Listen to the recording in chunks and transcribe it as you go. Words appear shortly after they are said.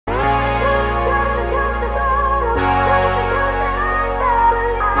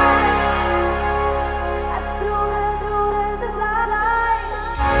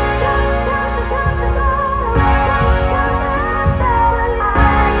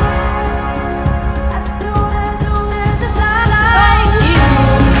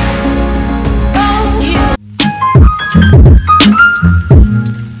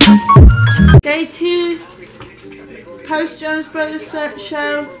Brothers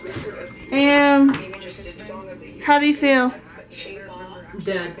show. And how do you feel?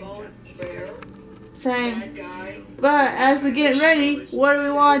 Dead. Same. But as we get ready, what are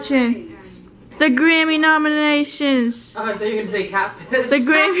we watching? The Grammy nominations. Oh, I thought you were gonna say catfish. The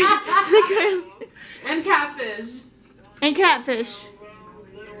Grammy. And catfish. And catfish.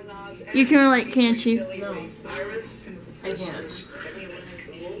 You can relate, can't you? No. I can't.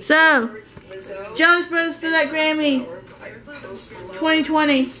 So, Jonas Brothers for that Grammy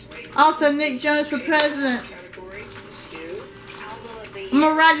 2020. Also, Nick Jonas for president. I'm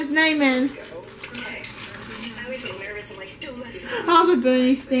gonna write his name in. All the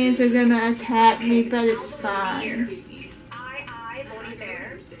Bernie stands are gonna attack me, but it's fine.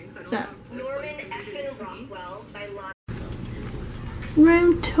 So,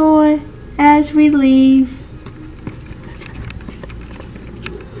 room tour as we leave.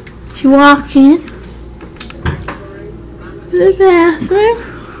 You walk in the bathroom.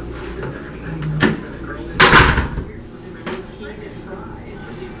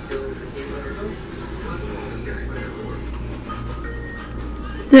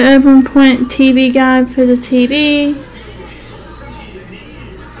 The over-important TV guide for the TV.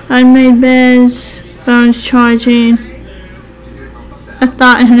 Unmade beds, phones charging. A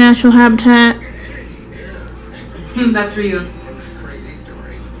thought international habitat. That's for you.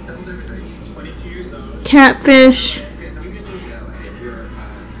 Catfish.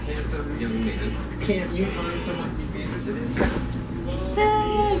 Can't you find someone you'd be interested in?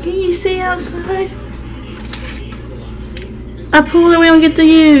 Can you see outside? A pool that we don't get to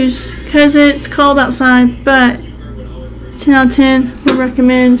use because it's cold outside, but 10 out of 10 would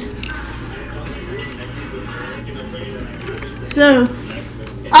recommend. So,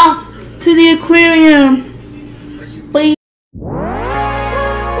 off to the aquarium, please.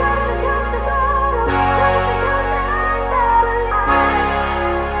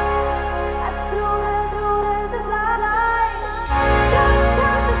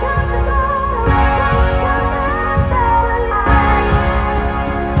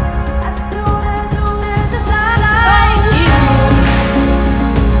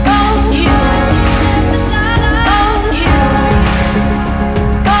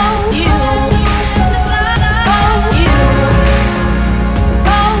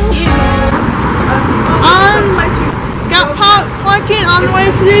 On the way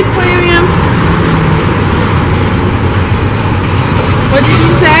to the aquarium. What did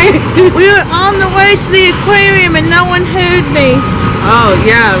you say? We were on the way to the aquarium and no one heard me. Oh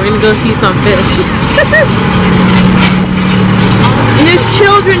yeah, we're gonna go see some fish. And there's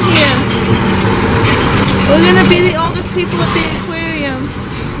children here. We're gonna be the oldest people at the aquarium.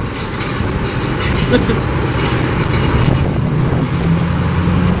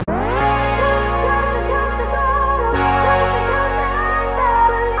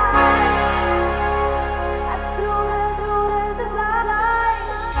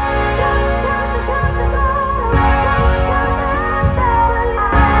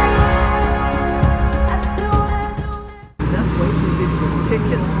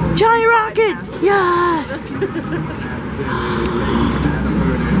 Johnny Rockets! Yes!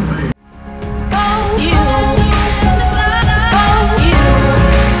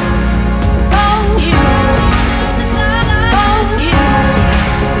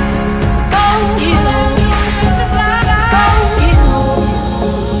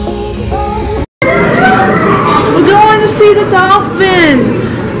 We're going to see the dolphins!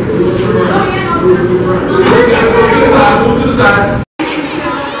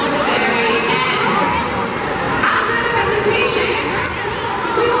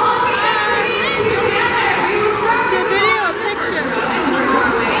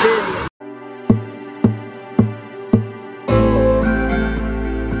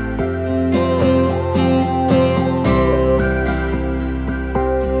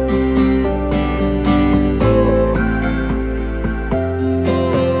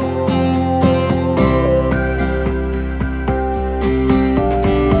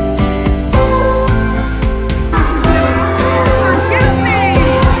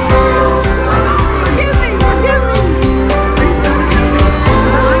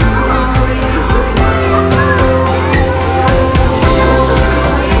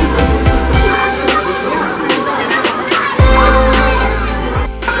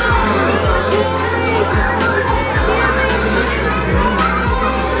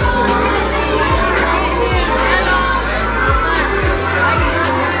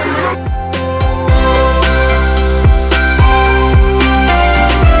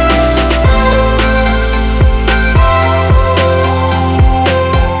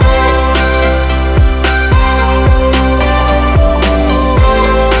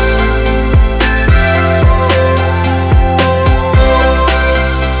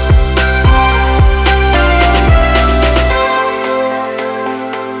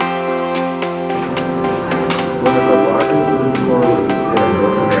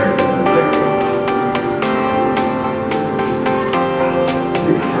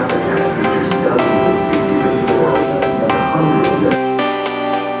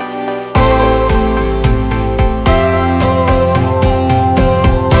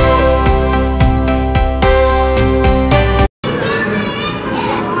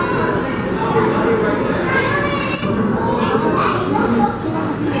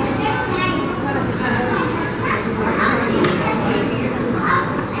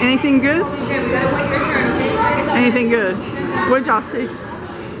 Anything good? Okay, we gotta wait your turn, okay? Anything good? What did y'all see?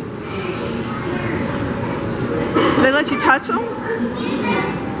 They let you touch them?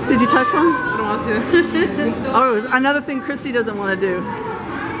 Did you touch them? I don't want to. Oh, another thing Christy doesn't want to do.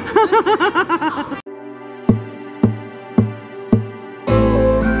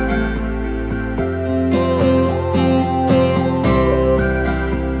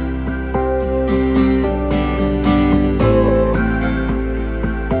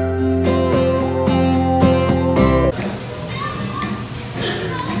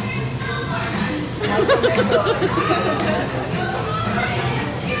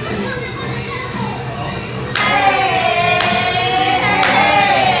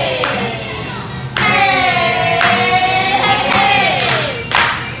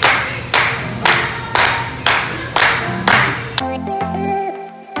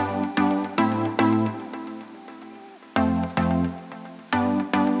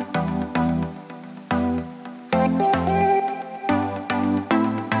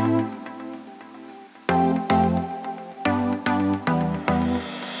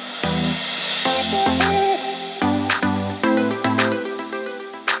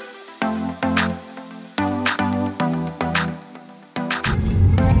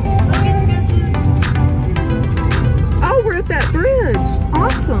 That bridge.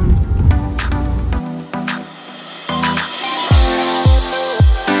 Awesome.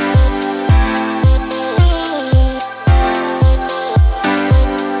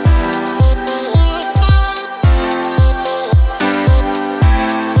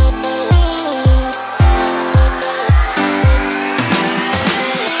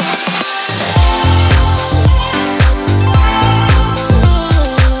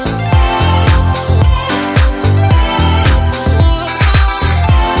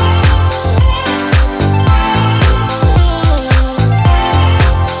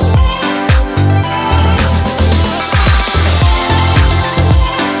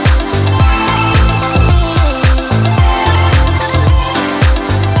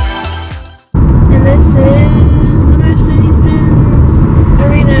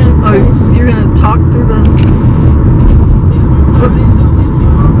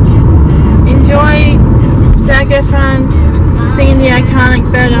 Singing the iconic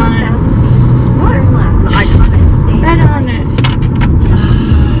Bet on It. The iconic. Bet on It.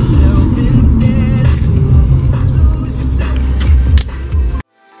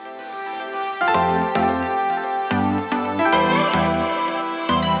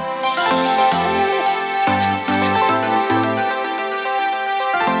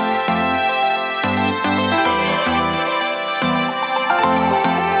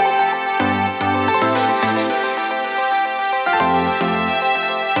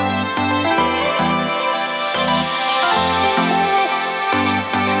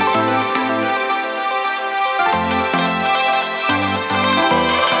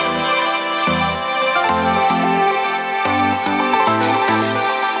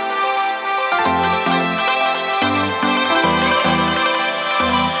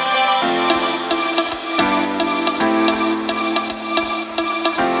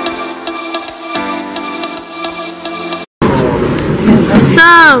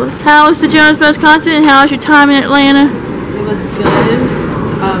 So, how was the Jonas Brothers concert and how was your time in Atlanta? It was good.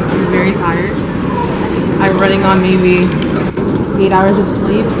 I'm very tired. I'm running on maybe 8 hours of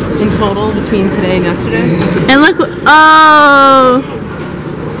sleep in total between today and yesterday. And look, oh!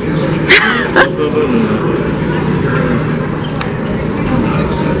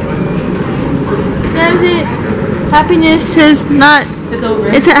 That was it. Happiness has not. It's over.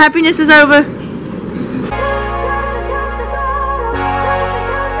 Happiness is over.